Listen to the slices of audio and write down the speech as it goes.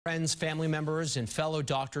Friends, family members, and fellow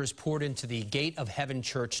doctors poured into the Gate of Heaven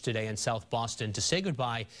Church today in South Boston to say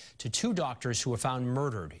goodbye to two doctors who were found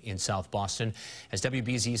murdered in South Boston. As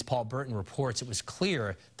WBZ's Paul Burton reports, it was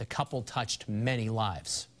clear the couple touched many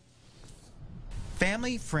lives.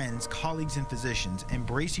 Family, friends, colleagues, and physicians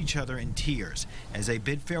embrace each other in tears as they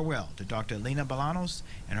bid farewell to Dr. Elena Bolanos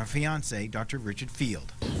and her fiancé, Dr. Richard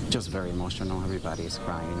Field. Just very emotional. Everybody's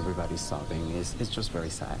crying, everybody's sobbing. It's just very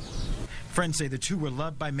sad. Friends say the two were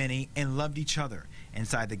loved by many and loved each other.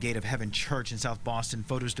 Inside the Gate of Heaven Church in South Boston,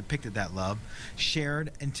 photos depicted that love,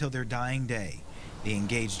 shared until their dying day. The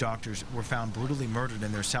engaged doctors were found brutally murdered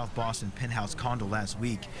in their South Boston penthouse condo last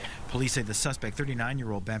week. Police say the suspect,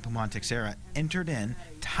 39-year-old Bampumon Texera, entered in,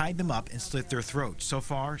 tied them up, and slit their throats. So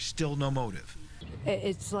far, still no motive.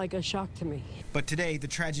 It's like a shock to me. But today, the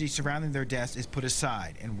tragedy surrounding their deaths is put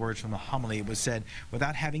aside. In words from the homily, it was said,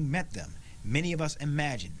 without having met them, many of us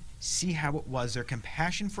imagine, see how it was their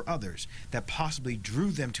compassion for others that possibly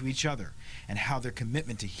drew them to each other, and how their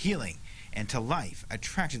commitment to healing and to life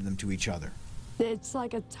attracted them to each other. It's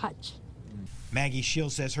like a touch. Maggie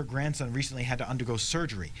Shields says her grandson recently had to undergo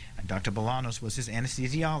surgery, and Dr. Bolanos was his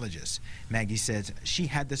anesthesiologist. Maggie says she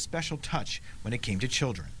had this special touch when it came to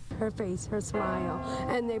children. Her face, her smile,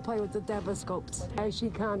 and they play with the stethoscopes. She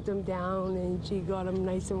calmed them down and she got them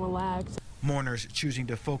nice and relaxed. Mourners choosing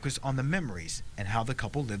to focus on the memories and how the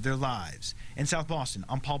couple lived their lives. In South Boston,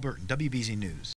 I'm Paul Burton, WBZ News.